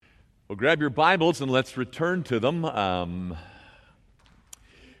Well, grab your Bibles and let's return to them. I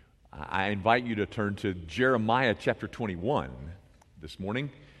invite you to turn to Jeremiah chapter 21 this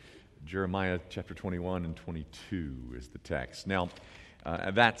morning. Jeremiah chapter 21 and 22 is the text. Now,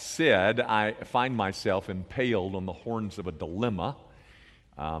 that said, I find myself impaled on the horns of a dilemma.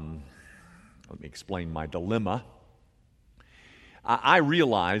 Let me explain my dilemma. I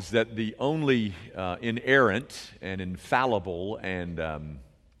realize that the only inerrant and infallible and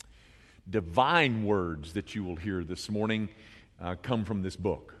divine words that you will hear this morning come from this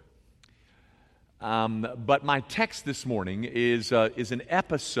book. But my text this morning is an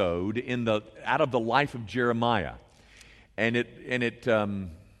episode out of the life of Jeremiah, and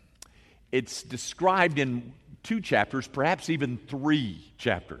it's described in 2 chapters, perhaps even 3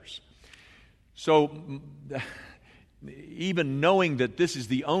 chapters. So, even knowing that this is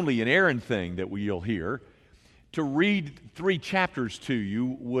the only inerrant thing that you'll hear, to read 3 chapters to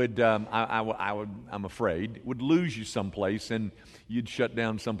you would, I'm afraid, would lose you someplace, and you'd shut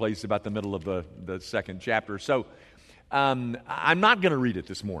down someplace about the middle of the 2nd chapter. So I'm not going to read it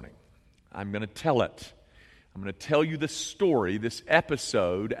this morning. I'm going to tell it. I'm going to tell you the story, this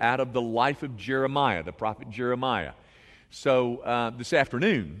episode out of the life of Jeremiah, the prophet Jeremiah. So this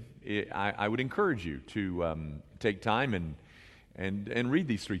afternoon, I would encourage you to take time and read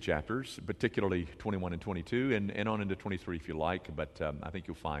these 3 chapters, particularly 21 and 22, and on into 23 if you like, but I think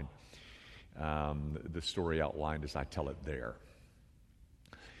you'll find the story outlined as I tell it there.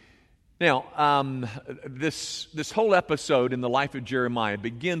 Now, this whole episode in the life of Jeremiah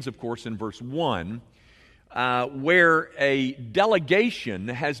begins, of course, in verse 1, where a delegation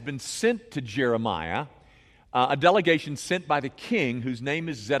has been sent to Jeremiah, a delegation sent by the king whose name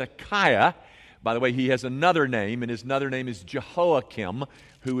is Zedekiah. By the way, he has another name, and his other name is Jehoiakim,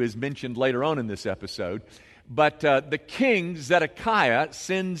 who is mentioned later on in this episode. But the king, Zedekiah,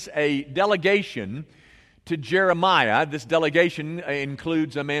 sends a delegation to Jeremiah. This delegation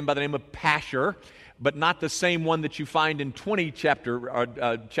includes a man by the name of Pashur, but not the same one that you find in chapter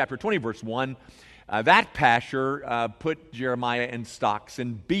 20, verse 1. That Pashur put Jeremiah in stocks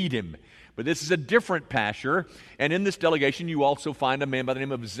and beat him. But this is a different Pashur, and in this delegation you also find a man by the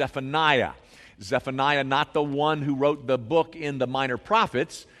name of Zephaniah. Zephaniah, not the one who wrote the book in the Minor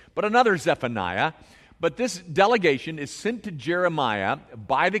Prophets, but another Zephaniah. But this delegation is sent to Jeremiah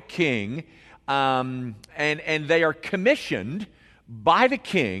by the king, and they are commissioned by the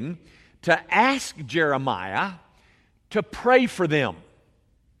king to ask Jeremiah to pray for them.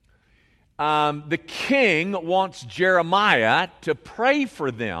 The king wants Jeremiah to pray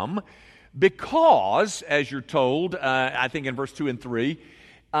for them because, as you're told, I think in verse 2 and 3,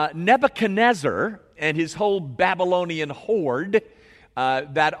 Nebuchadnezzar and his whole Babylonian horde,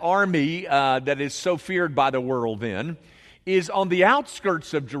 that army that is so feared by the world then, is on the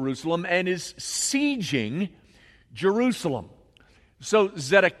outskirts of Jerusalem and is sieging Jerusalem. So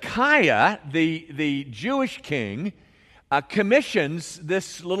Zedekiah, the Jewish king, commissions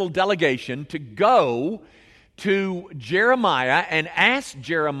this little delegation to go to Jeremiah and ask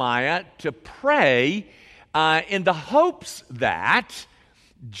Jeremiah to pray in the hopes that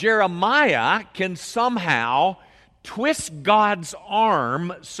Jeremiah can somehow twist God's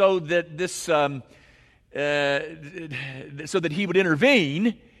arm so that so that he would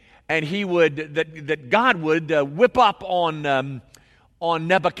intervene, and that God would whip up on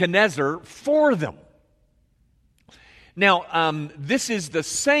Nebuchadnezzar for them. Now, this is the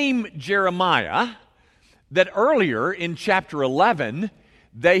same Jeremiah that earlier in chapter 11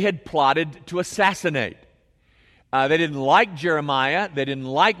 they had plotted to assassinate. They didn't like Jeremiah. They didn't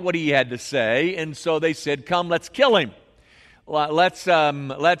like what he had to say, and so they said, "Come, let's kill him. Let's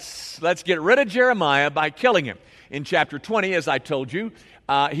get rid of Jeremiah by killing him." In chapter 20, as I told you,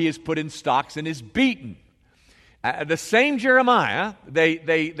 he is put in stocks and is beaten. The same Jeremiah,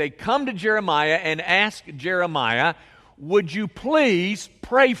 they come to Jeremiah and ask Jeremiah, "Would you please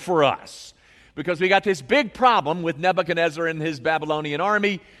pray for us? Because we got this big problem with Nebuchadnezzar and his Babylonian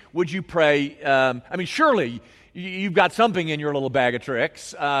army. Would you pray?" Surely you've got something in your little bag of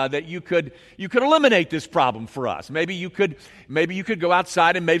tricks that you could eliminate this problem for us. Maybe you could go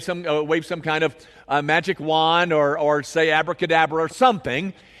outside and wave some kind of magic wand or say abracadabra or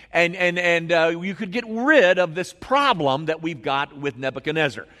something, and you could get rid of this problem that we've got with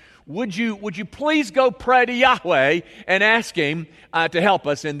Nebuchadnezzar. Would you please go pray to Yahweh and ask Him to help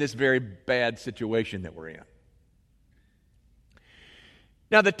us in this very bad situation that we're in?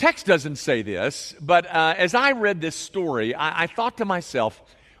 Now, the text doesn't say this, but as I read this story, I thought to myself,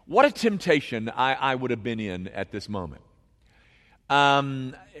 what a temptation I would have been in at this moment.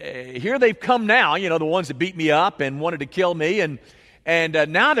 Here they've come now, the ones that beat me up and wanted to kill me, and And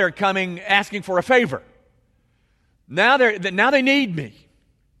now they're coming asking for a favor. Now they need me.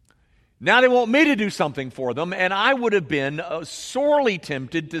 Now they want me to do something for them. And I would have been sorely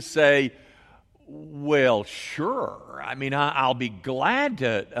tempted to say, well, sure. I mean, I'll be glad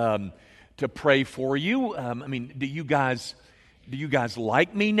to pray for you. I mean, do you guys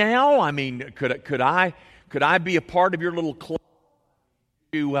like me now? I mean, could I be a part of your little club?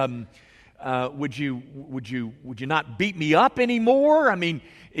 Would you not beat me up anymore? I mean,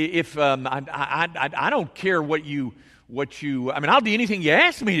 if I don't care what you I mean, I'll do anything you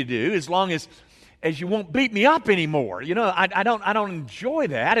ask me to do as long as you won't beat me up anymore. You know, I don't enjoy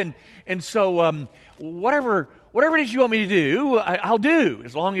that, and so whatever it is you want me to do, I'll do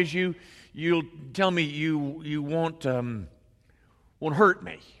as long as you'll tell me you won't hurt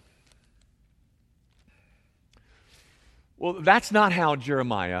me. Well, that's not how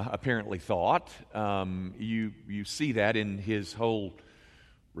Jeremiah apparently thought. You see that in his whole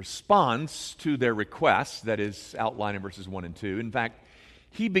response to their request that is outlined in verses 1 and 2. In fact,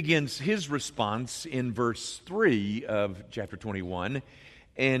 he begins his response in verse 3 of chapter 21,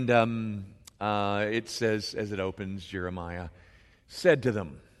 and it says, as it opens, Jeremiah said to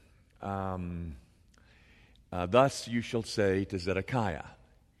them, thus you shall say to Zedekiah.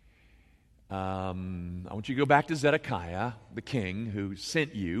 I want you to go back to Zedekiah, the king, who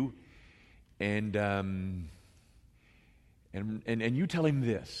sent you, and you tell him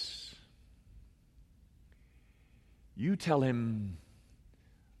this. You tell him,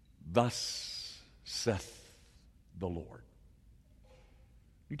 thus saith the Lord.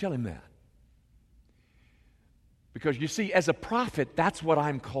 You tell him that. Because you see, as a prophet, that's what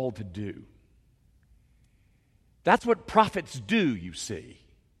I'm called to do. That's what prophets do, you see.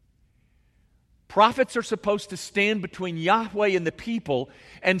 Prophets are supposed to stand between Yahweh and the people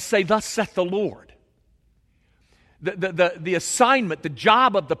and say, thus saith the Lord. The assignment, the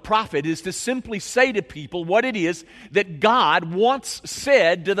job of the prophet is to simply say to people what it is that God wants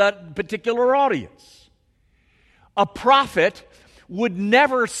said to that particular audience. A prophet would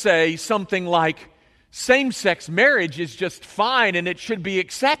never say something like, same-sex marriage is just fine and it should be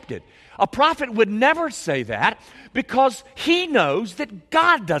accepted. A prophet would never say that because he knows that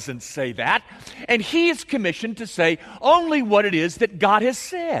God doesn't say that, and he is commissioned to say only what it is that God has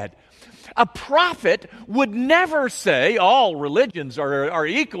said. A prophet would never say all religions are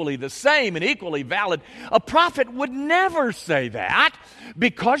equally the same and equally valid. A prophet would never say that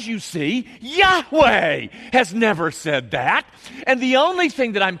because, you see, Yahweh has never said that. And the only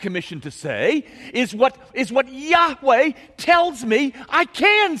thing that I'm commissioned to say is what Yahweh tells me I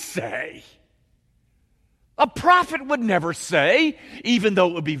can say. A prophet would never say, even though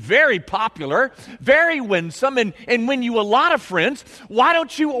it would be very popular, very winsome, and win you a lot of friends, why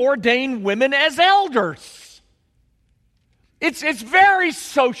don't you ordain women as elders? It's very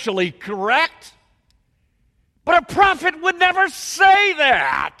socially correct. But a prophet would never say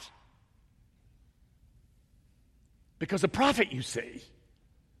that. Because a prophet, you see,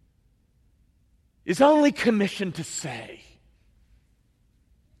 is only commissioned to say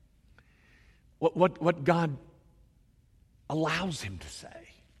what God allows him to say,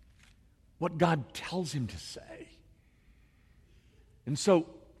 what God tells him to say. And so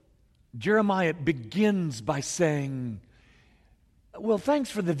Jeremiah begins by saying, well,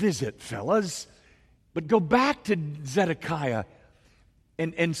 thanks for the visit, fellas, but go back to Zedekiah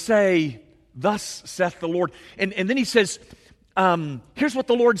and say, thus saith the Lord. And then he says, here's what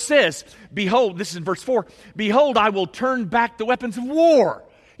the Lord says. Behold, this is in verse 4, behold, I will turn back the weapons of war.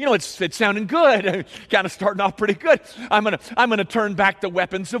 You know, it's sounding good, kind of starting off pretty good. I'm gonna turn back the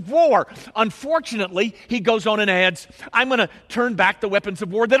weapons of war. Unfortunately, he goes on and adds, I'm going to turn back the weapons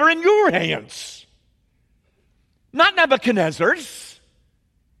of war that are in your hands. Not Nebuchadnezzar's.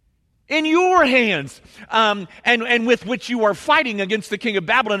 In your hands, and with which you are fighting against the king of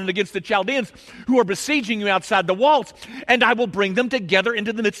Babylon and against the Chaldeans who are besieging you outside the walls, and I will bring them together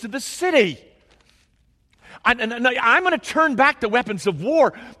into the midst of the city. I'm going to turn back the weapons of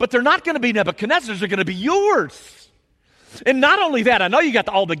war, but they're not going to be Nebuchadnezzar's, they're going to be yours. And not only that, I know you got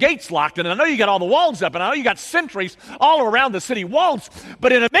all the gates locked, and I know you got all the walls up, and I know you got sentries all around the city walls,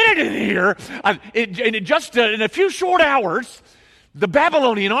 but in a minute in here, in a few short hours, the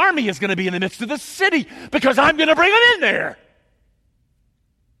Babylonian army is going to be in the midst of the city because I'm going to bring them in there.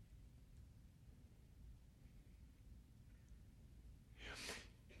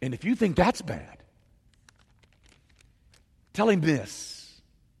 And if you think that's bad, tell him this,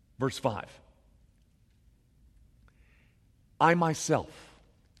 verse 5. I myself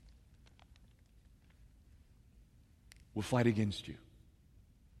will fight against you.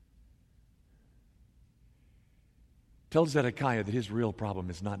 Tell Zedekiah that his real problem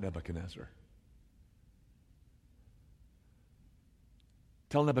is not Nebuchadnezzar.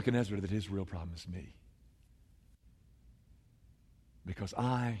 Tell Nebuchadnezzar that his real problem is me. Because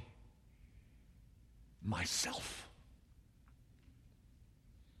I, myself,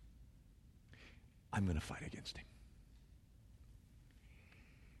 I'm going to fight against him.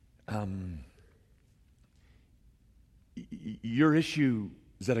 Your issue,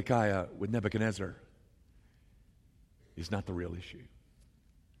 Zedekiah, with Nebuchadnezzar is not the real issue.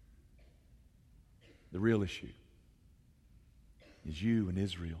 The real issue is you and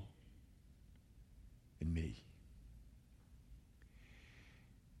Israel and me.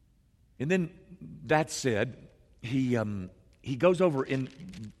 And then that said, he goes over in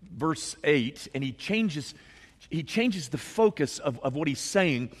verse 8 and he changes the focus of what he's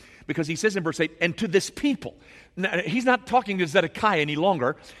saying, because he says in verse 8, and to this people. Now, he's not talking to Zedekiah any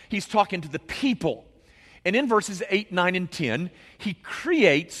longer. He's talking to the people. And in verses 8, 9, and 10, he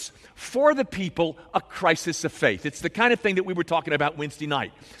creates for the people a crisis of faith. It's the kind of thing that we were talking about Wednesday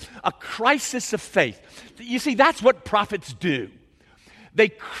night. A crisis of faith. You see, that's what prophets do. They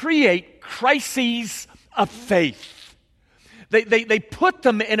create crises of faith. They put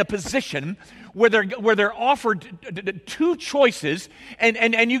them in a position where they're offered two choices,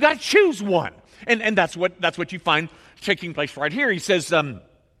 and you got to choose one. And that's what you find taking place right here. He says,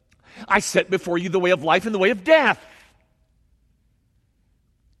 I set before you the way of life and the way of death.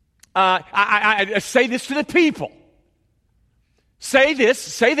 I say this to the people. Say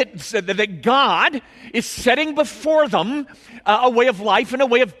that God is setting before them a way of life and a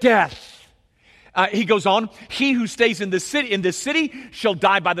way of death. He goes on, he who stays in this city shall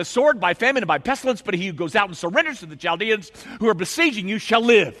die by the sword, by famine, and by pestilence, but he who goes out and surrenders to the Chaldeans who are besieging you shall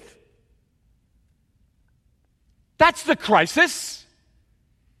live. That's the crisis.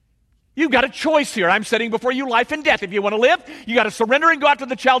 You've got a choice here. I'm setting before you life and death. If you want to live, you got to surrender and go out to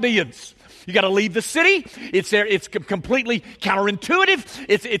the Chaldeans. You got to leave the city. It's completely counterintuitive.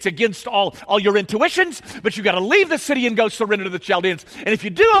 It's against all your intuitions, but you got to leave the city and go surrender to the Chaldeans. And if you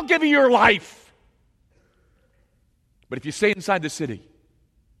do, I'll give you your life. But if you stay inside the city,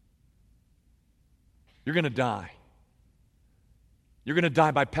 you're going to die. You're going to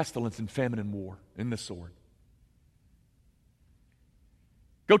die by pestilence and famine and war and the sword.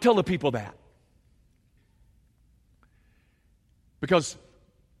 Go tell the people that. Because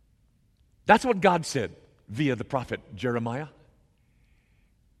that's what God said via the prophet Jeremiah.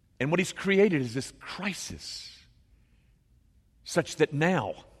 And what he's created is this crisis, such that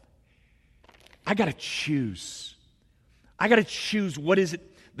now I got to choose. I got to choose, what is it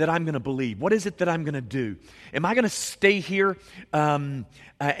that I'm going to believe? What is it that I'm going to do? Am I going to stay here and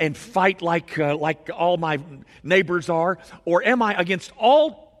fight like all my neighbors are? Or am I, against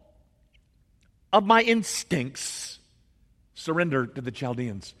all of my instincts, surrender to the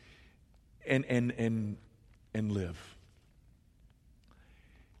Chaldeans and live?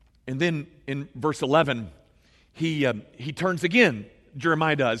 And then in verse 11, he turns again,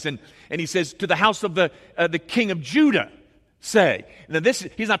 Jeremiah does, and he says, to the house of the king of Judah, say. Now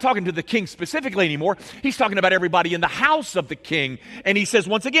he's not talking to the king specifically anymore. He's talking about everybody in the house of the king. And he says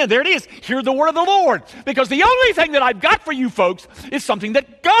once again, there it is, hear the word of the Lord. Because the only thing that I've got for you folks is something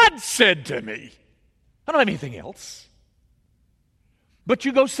that God said to me. I don't have anything else. But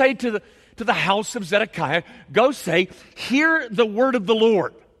you go say to the house of Zedekiah, go say, hear the word of the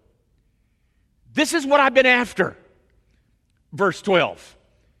Lord. This is what I've been after. Verse 12.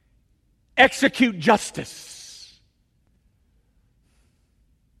 Execute justice.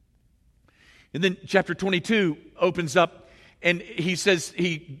 And then chapter 22 opens up, and he says,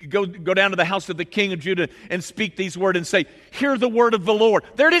 go down to the house of the king of Judah and speak these words and say, hear the word of the Lord.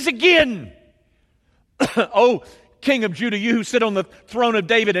 There it is again. O king of Judah, you who sit on the throne of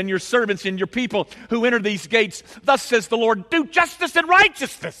David, and your servants and your people who enter these gates, thus says the Lord, do justice and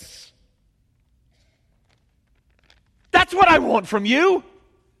righteousness. That's what I want from you.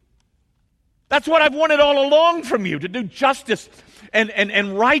 That's what I've wanted all along from you, to do justice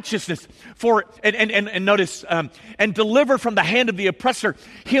and righteousness and notice and deliver from the hand of the oppressor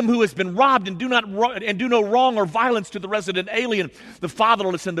him who has been robbed, and do no wrong or violence to the resident alien, the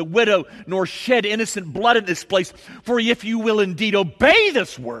fatherless and the widow, nor shed innocent blood in this place. For if you will indeed obey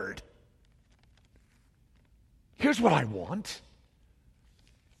this word, here's what I want.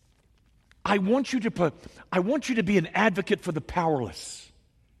 I want you to be an advocate for the powerless.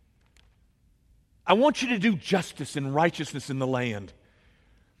 I want you to do justice and righteousness in the land.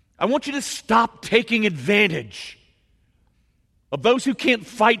 I want you to stop taking advantage of those who can't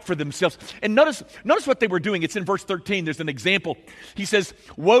fight for themselves. And notice what they were doing. It's in verse 13. There's an example. He says,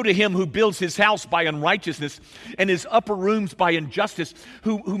 woe to him who builds his house by unrighteousness and his upper rooms by injustice,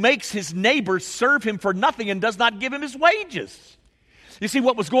 who makes his neighbors serve him for nothing and does not give him his wages. You see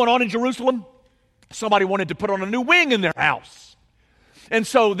what was going on in Jerusalem? Somebody wanted to put on a new wing in their house. And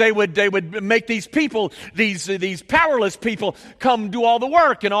so they would make these people, these powerless people, come do all the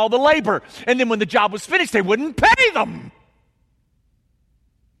work and all the labor. And then when the job was finished, they wouldn't pay them.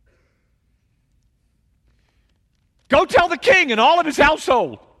 Go tell the king and all of his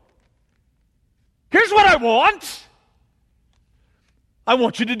household, here's what I want. I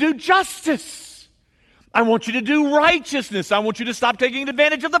want you to do justice. I want you to do righteousness. I want you to stop taking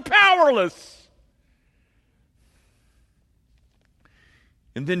advantage of the powerless.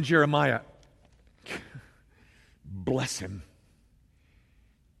 And then Jeremiah, bless him.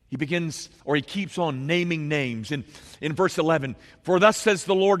 He keeps on naming names. In verse 11, for thus says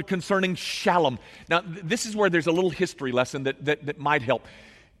the Lord concerning Shallum. Now, this is where there's a little history lesson that might help.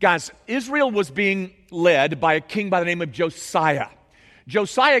 Guys, Israel was being led by a king by the name of Josiah.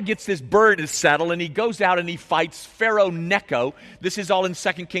 Josiah gets this bird in his saddle, and he goes out and he fights Pharaoh Necho. This is all in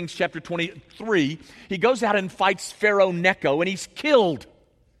 2 Kings chapter 23. He goes out and fights Pharaoh Necho, and he's killed.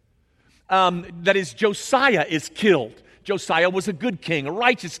 That is, Josiah is killed. Josiah was a good king, a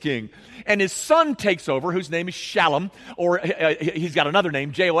righteous king. And his son takes over, whose name is Shallum, or he's got another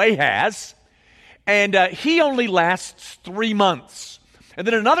name, Jehoahaz. And he only lasts 3 months. And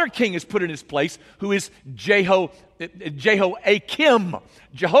then another king is put in his place, who is Jehoiakim.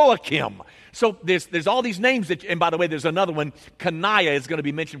 So there's all these names, and by the way, there's another one, Coniah is going to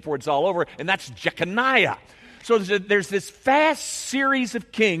be mentioned before it's all over, and that's Jeconiah. So there's this fast series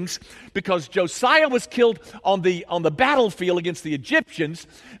of kings because Josiah was killed on the battlefield against the Egyptians.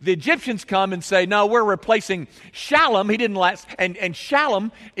 The Egyptians come and say, no, we're replacing Shallum. He didn't last. And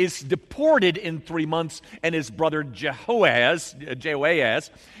Shallum is deported in 3 months, and his brother Jehoahaz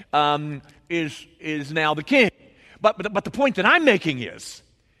is now the king. But the point that I'm making is,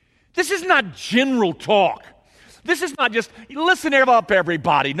 this is not general talk. This is not just, listen up,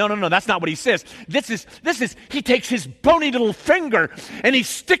 everybody. No, that's not what he says. This is, he takes his bony little finger and he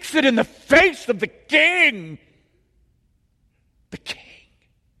sticks it in the face of the king. The king.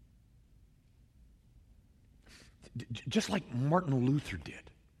 Just like Martin Luther did.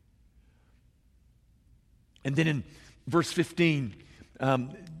 And then in verse 15,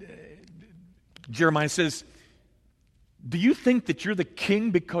 Jeremiah says, do you think that you're the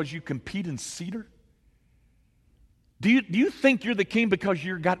king because you compete in cedar? Do you think you're the king because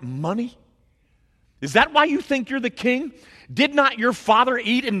you've got money? Is that why you think you're the king? Did not your father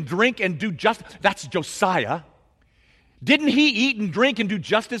eat and drink and do justice? That's Josiah. Didn't he eat and drink and do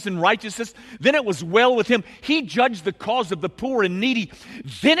justice and righteousness? Then it was well with him. He judged the cause of the poor and needy.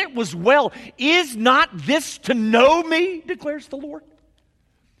 Then it was well. Is not this to know me, declares the Lord?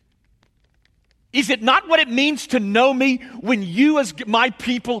 Is it not what it means to know me when you as my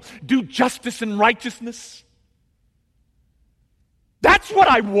people do justice and righteousness? That's what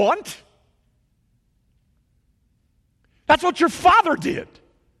I want. That's what your father did.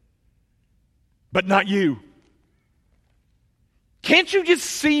 But not you. Can't you just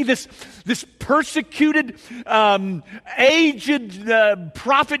see this persecuted, aged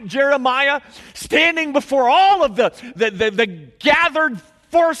prophet Jeremiah standing before all of the gathered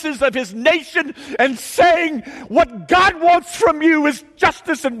forces of his nation and saying, what God wants from you is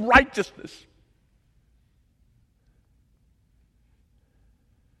justice and righteousness.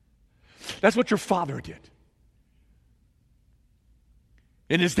 That's what your father did.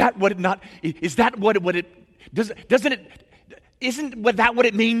 And is that what it not, is that what it, doesn't it, isn't that what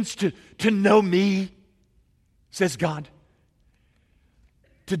it means to know me, says God?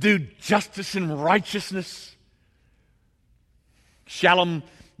 To do justice and righteousness. Shallum,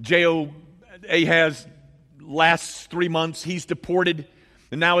 Jehoahaz, lasts 3 months. He's deported.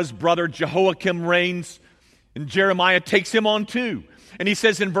 And now his brother Jehoiakim reigns. And Jeremiah takes him on too. And he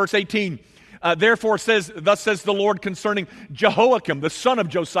says in verse 18, therefore thus says the Lord concerning Jehoiakim, the son of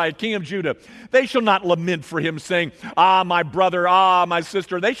Josiah, king of Judah, they shall not lament for him, saying, ah, my brother, ah, my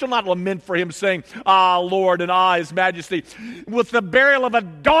sister. They shall not lament for him, saying, ah, Lord, and ah, his majesty. With the burial of a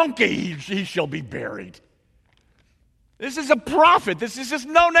donkey he shall be buried. This is a prophet. This is this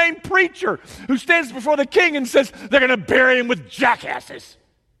no-name preacher who stands before the king and says, they're going to bury him with jackasses.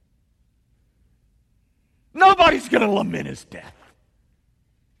 Nobody's going to lament his death.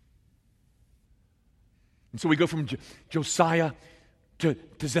 And so we go from Josiah to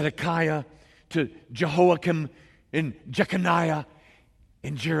Zedekiah to Jehoiakim and Jeconiah,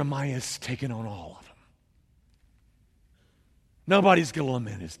 and Jeremiah is taking on all of them. Nobody's going to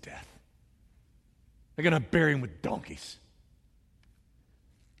lament his death. They're going to bury him with donkeys.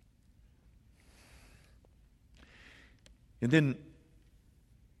 And then,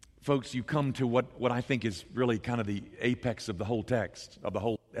 folks, you come to what I think is really kind of the apex of the whole text, of the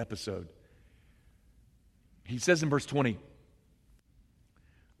whole episode. He says in verse 20,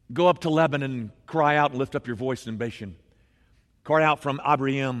 go up to Lebanon and cry out and lift up your voice in Bashan. Cry out from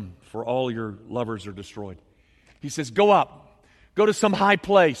Abraham, for all your lovers are destroyed. He says, go up. Go to some high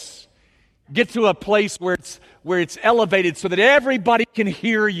place. Get to a place where it's elevated so that everybody can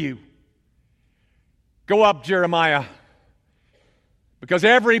hear you. Go up, Jeremiah, because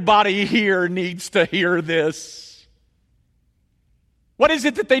everybody here needs to hear this. What is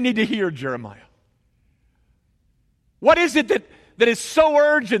it that they need to hear, Jeremiah? What is it that is so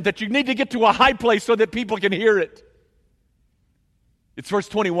urgent that you need to get to a high place so that people can hear it? It's verse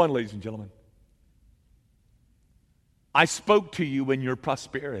 21, ladies and gentlemen. I spoke to you in your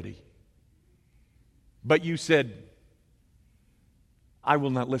prosperity, but you said, I will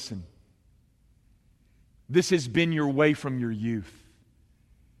not listen. This has been your way from your youth,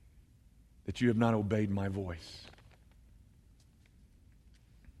 that you have not obeyed my voice.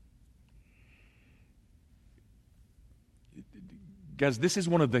 Guys, this is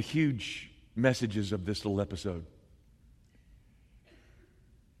one of the huge messages of this little episode.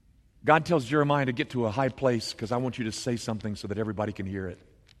 God tells Jeremiah to get to a high place because I want you to say something so that everybody can hear it.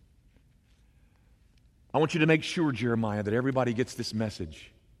 I want you to make sure, Jeremiah, that everybody gets this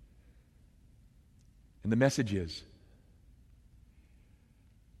message. And the message is,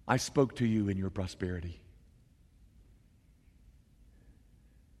 I spoke to you in your prosperity.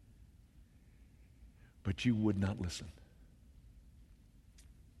 But you would not listen.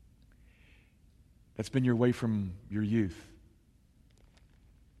 That's been your way from your youth.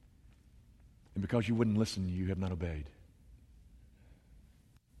 And because you wouldn't listen, you have not obeyed.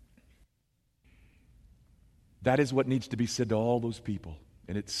 That is what needs to be said to all those people.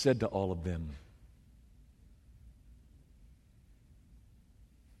 And it's said to all of them.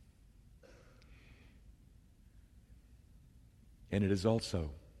 And it is also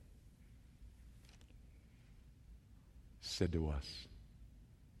said to us.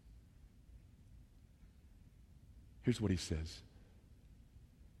 Here's what he says.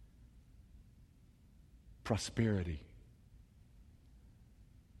 Prosperity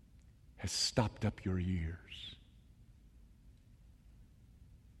has stopped up your ears.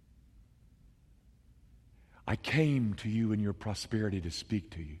 I came to you in your prosperity to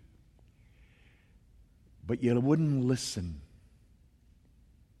speak to you, but you wouldn't listen,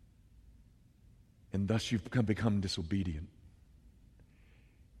 and thus you've become disobedient.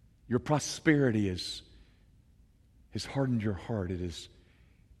 Your prosperity has hardened your heart. It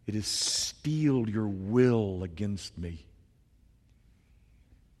has steeled your will against me.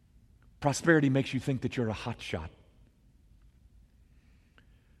 Prosperity makes you think that you're a hotshot.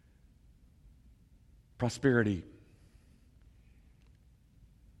 Prosperity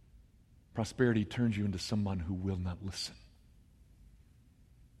turns you into someone who will not listen.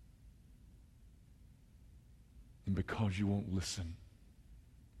 And because you won't listen,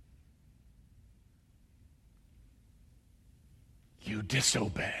 you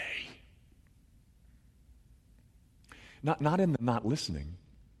disobey. Not in the not listening,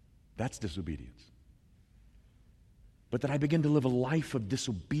 that's disobedience. But that I begin to live a life of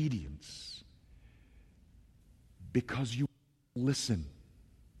disobedience because you listen.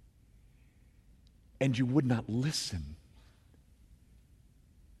 And you would not listen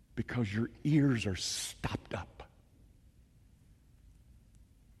because your ears are stopped up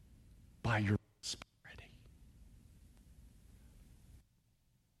by your prosperity.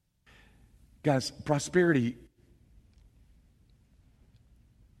 Guys, prosperity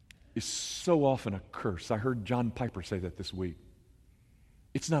is so often a curse. I heard John Piper say that this week.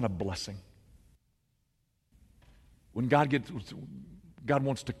 It's not a blessing. When God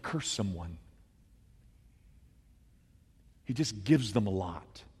wants to curse someone, He just gives them a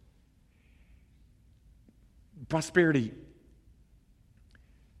lot. Prosperity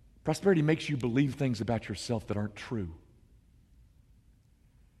makes you believe things about yourself that aren't true.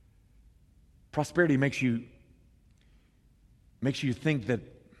 Prosperity makes you think that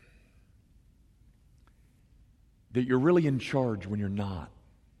you're really in charge when you're not.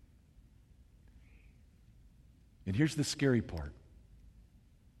 And here's the scary part.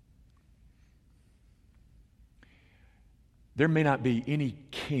 There may not be any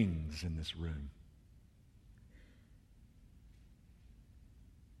kings in this room.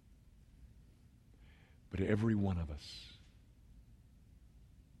 But every one of us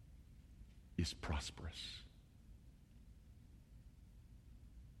is prosperous.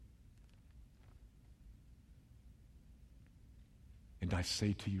 And I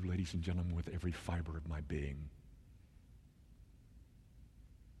say to you, ladies and gentlemen, with every fiber of my being,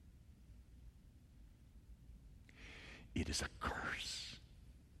 it is a curse.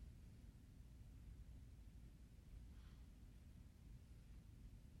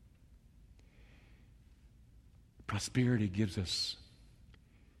 Prosperity gives us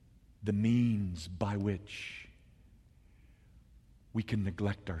the means by which we can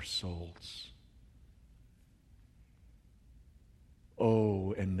neglect our souls.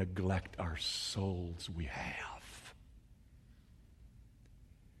 Oh, and neglect our souls we have.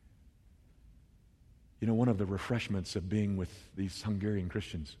 You know, one of the refreshments of being with these Hungarian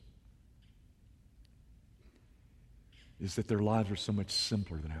Christians is that their lives are so much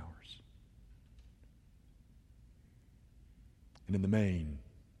simpler than ours. And in the main,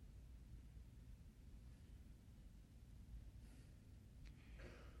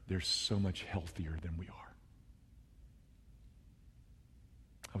 they're so much healthier than we are.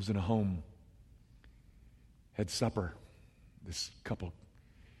 I was in a home, had supper. This couple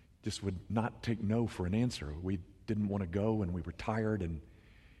just would not take no for an answer. We didn't want to go, and we were tired, and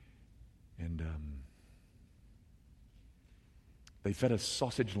they fed us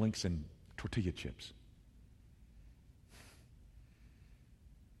sausage links and tortilla chips.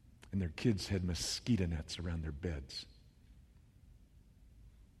 And their kids had mosquito nets around their beds.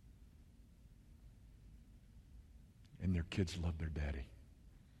 And their kids loved their daddy.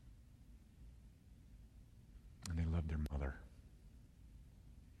 And they loved their mother.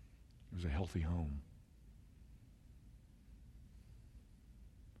 It was a healthy home.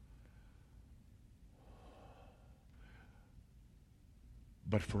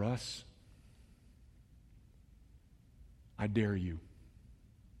 But for us, I dare you,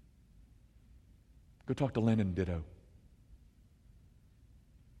 go talk to Lennon Ditto.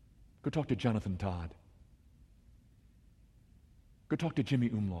 Go talk to Jonathan Todd. Go talk to Jimmy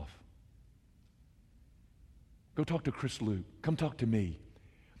Umloff. Go talk to Chris Luke. Come talk to me.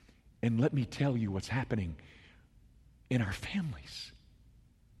 And let me tell you what's happening in our families.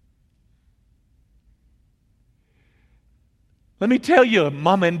 Let me tell you,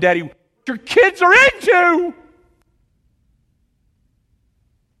 Mama and Daddy, what your kids are into.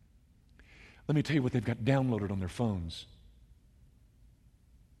 Let me tell you what they've got downloaded on their phones.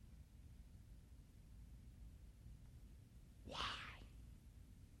 Why?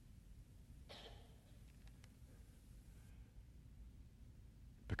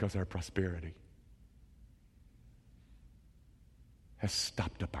 Because our prosperity has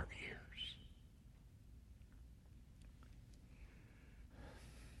stopped up our ears.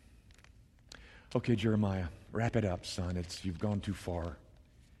 Okay, Jeremiah, wrap it up, son. You've gone too far.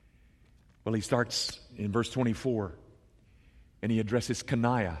 Well, he starts in verse 24, and he addresses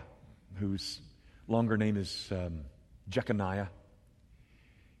Coniah, whose longer name is Jeconiah.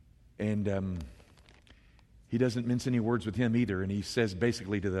 And he doesn't mince any words with him either, and he says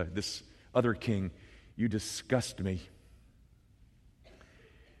basically to this other king, "You disgust me."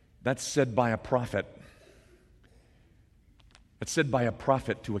 That's said by a prophet. That's said by a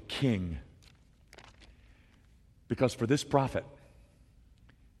prophet to a king. Because for this prophet,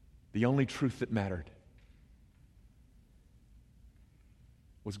 the only truth that mattered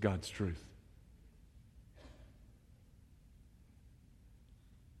was God's truth.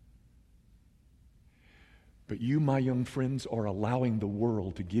 But you, my young friends, are allowing the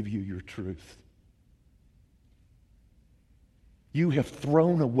world to give you your truth. You have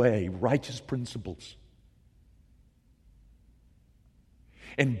thrown away righteous principles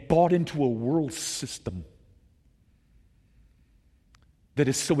and bought into a world system that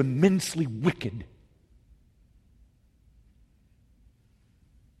is so immensely wicked.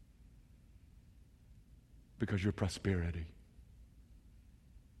 Because your prosperity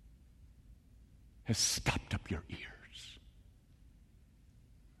has stopped up your ears.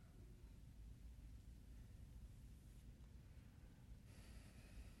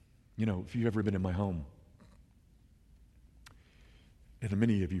 You know, if you've ever been in my home, and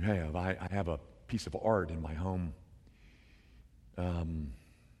many of you have, I have a piece of art in my home.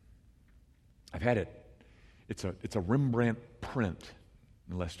 I've had it. It's a Rembrandt print,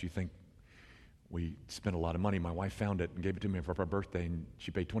 unless you think we spent a lot of money. My wife found it and gave it to me for her birthday, and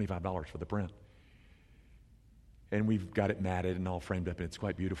she paid $25 for the print. And we've got it matted and all framed up, and it's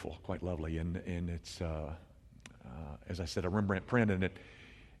quite beautiful, quite lovely. And it's, as I said, a Rembrandt print, and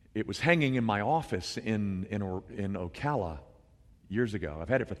it was hanging in my office in Ocala years ago. I've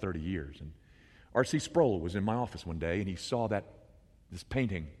had it for 30 years. And R.C. Sproul was in my office one day, and he saw this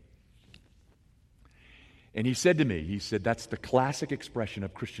painting. And he said to me, he said, "That's the classic expression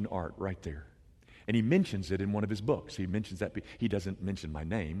of Christian art right there." And he mentions it in one of his books. He mentions that. He doesn't mention my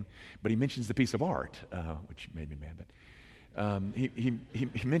name, but he mentions the piece of art, which made me mad. But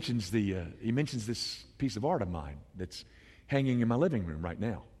he mentions this piece of art of mine that's hanging in my living room right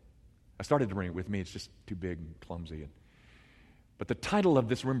now. I started to bring it with me. It's just too big and clumsy. But the title of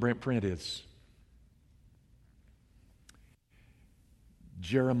this Rembrandt print is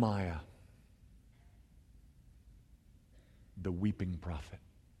Jeremiah, the Weeping Prophet.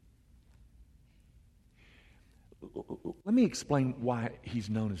 Let me explain why he's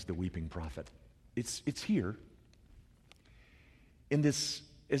known as the Weeping Prophet. It's here in this,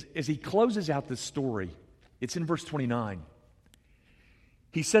 as he closes out this story. It's in verse 29.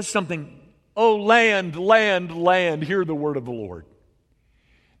 He says something, "Oh land, land, land, hear the word of the Lord."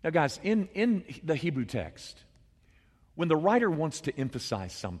 Now guys, in the Hebrew text, when the writer wants to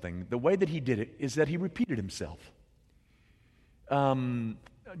emphasize something, the way that he did it is that he repeated himself.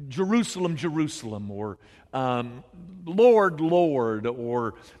 Jerusalem, Jerusalem, or Lord, Lord,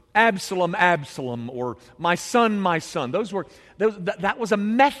 or Absalom, Absalom, or my son, my son. That was a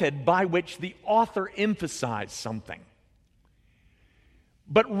method by which the author emphasized something.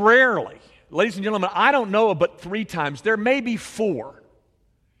 But rarely, ladies and gentlemen, I don't know but 3 times, there may be 4.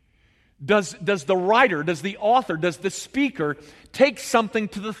 Does the writer, does the author, does the speaker take something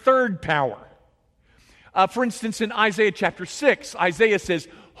to the third power? For instance, in Isaiah chapter 6, Isaiah says,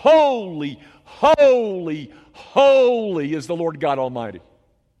 "Holy, holy, holy is the Lord God Almighty."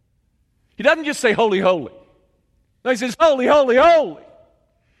 He doesn't just say, "Holy, holy." No, he says, "Holy, holy, holy."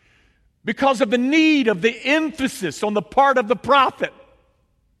 Because of the need of the emphasis on the part of the prophet.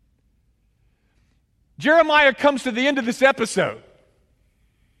 Jeremiah comes to the end of this episode.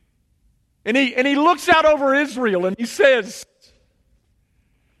 And he looks out over Israel and he says,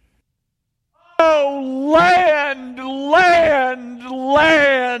 "Oh, land, land,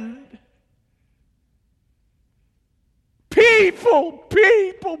 land. People,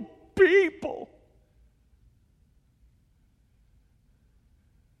 people, people.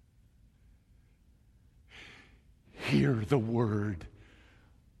 Hear the word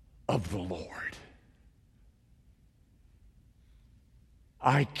of the Lord.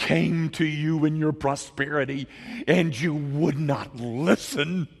 I came to you in your prosperity, and you would not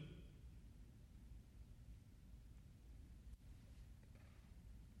listen.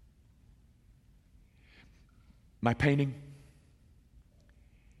 My painting,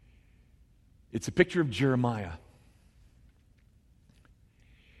 it's a picture of Jeremiah.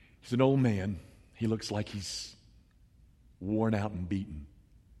 He's an old man. He looks like he's worn out and beaten.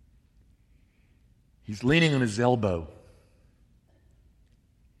 He's leaning on his elbow.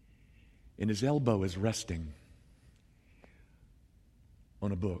 And his elbow is resting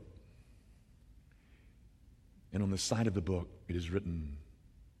on a book. And on the side of the book, it is written,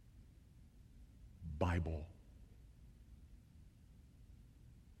 Bible.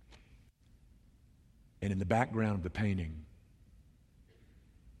 And in the background of the painting,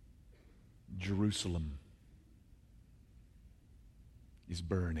 Jerusalem is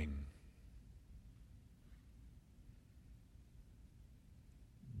burning.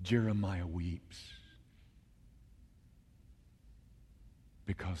 Jeremiah weeps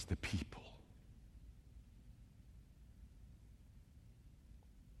because the people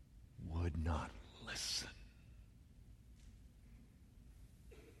would not listen,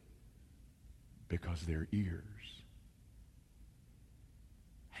 because their ears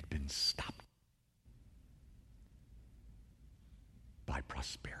had been stopped by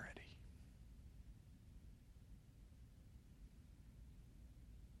prosperity.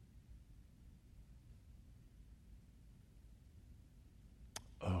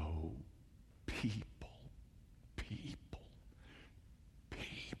 Oh, people, people,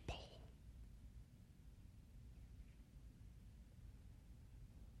 people.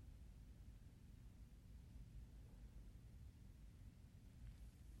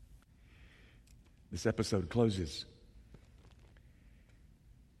 This episode closes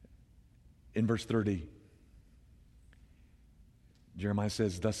in verse 30. Jeremiah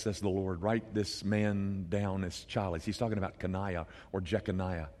says, "Thus says the Lord, write this man down as childless." He's talking about Coniah or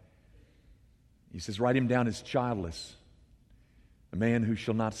Jeconiah. He says, write him down as childless, a man who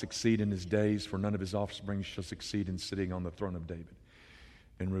shall not succeed in his days, for none of his offspring shall succeed in sitting on the throne of David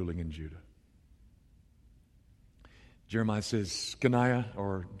and ruling in Judah. Jeremiah says, Coniah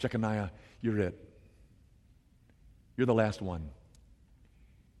or Jeconiah, you're it. You're the last one.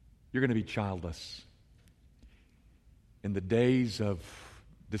 You're going to be childless. In the days of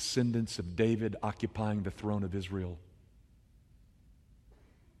descendants of David occupying the throne of Israel,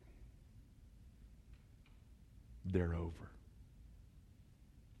 they're over.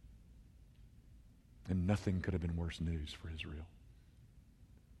 And nothing could have been worse news for Israel.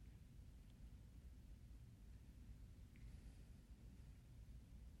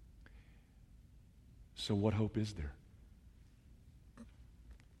 So what hope is there?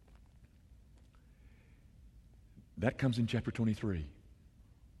 That comes in chapter 23.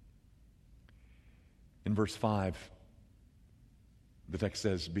 In verse 5, the text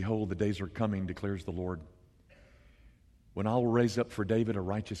says, "Behold, the days are coming, declares the Lord, when I will raise up for David a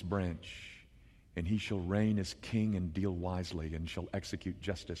righteous branch, and he shall reign as king and deal wisely, and shall execute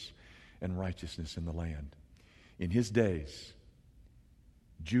justice and righteousness in the land. In his days,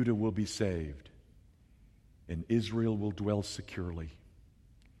 Judah will be saved, and Israel will dwell securely.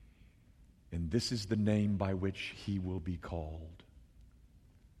 And this is the name by which he will be called,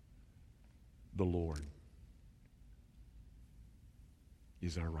 the Lord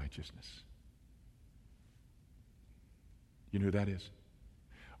is our righteousness." You know who that is?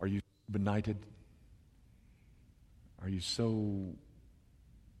 Are you benighted? Are you so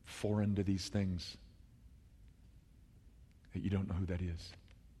foreign to these things that you don't know who that is?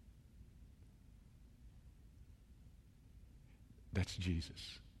 That's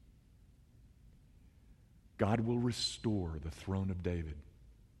Jesus. God will restore the throne of David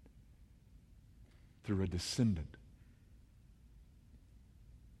through a descendant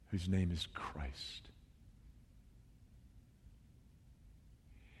whose name is Christ.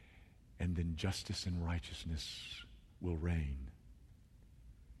 And then justice and righteousness will reign,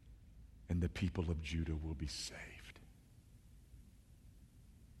 and the people of Judah will be saved.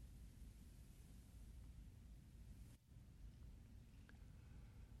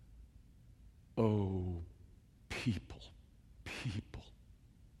 Oh, people, people,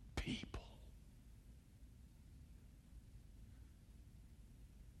 people.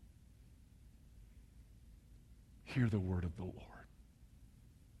 Hear the word of the Lord.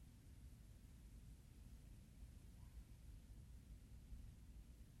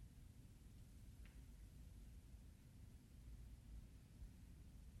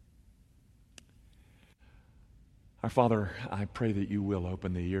 Our Father, I pray that you will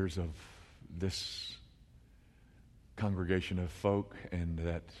open the ears of this congregation of folk, and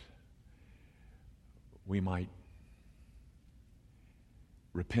that we might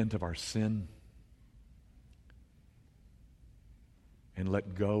repent of our sin and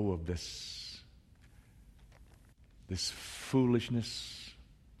let go of this foolishness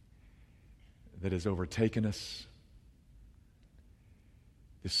that has overtaken us,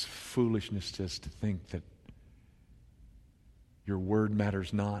 this foolishness just to think that your word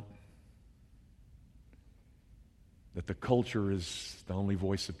matters not, that the culture is the only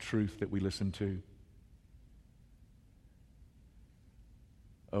voice of truth that we listen to.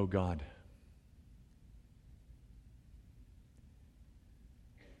 Oh God,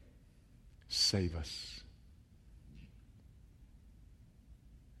 save us.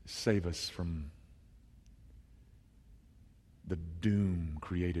 Save us from the doom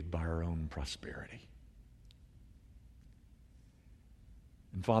created by our own prosperity.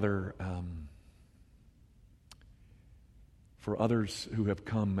 And Father, for others who have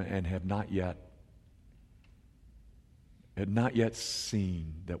come and have not yet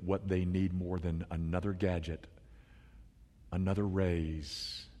seen that what they need more than another gadget, another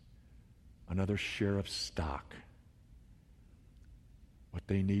raise, another share of stock, what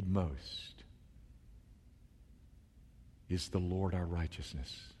they need most is the Lord our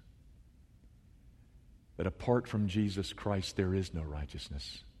righteousness. That apart from Jesus Christ there is no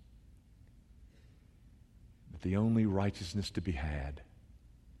righteousness. That the only righteousness to be had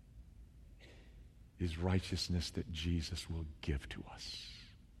is righteousness that Jesus will give to us,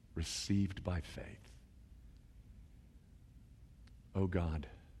 received by faith. Oh God,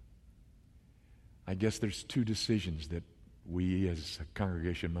 I guess there's two decisions that we as a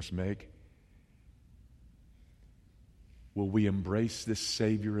congregation must make. Will we embrace this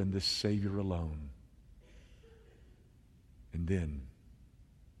Savior and this Savior alone? And then,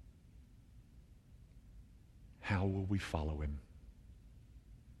 how will we follow him?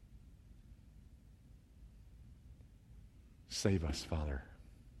 Save us, Father.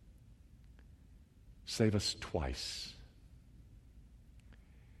 Save us twice.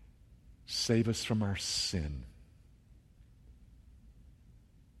 Save us from our sin.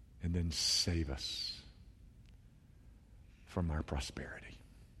 And then save us from our prosperity.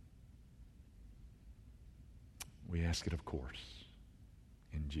 We ask it, of course,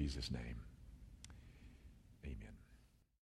 in Jesus' name.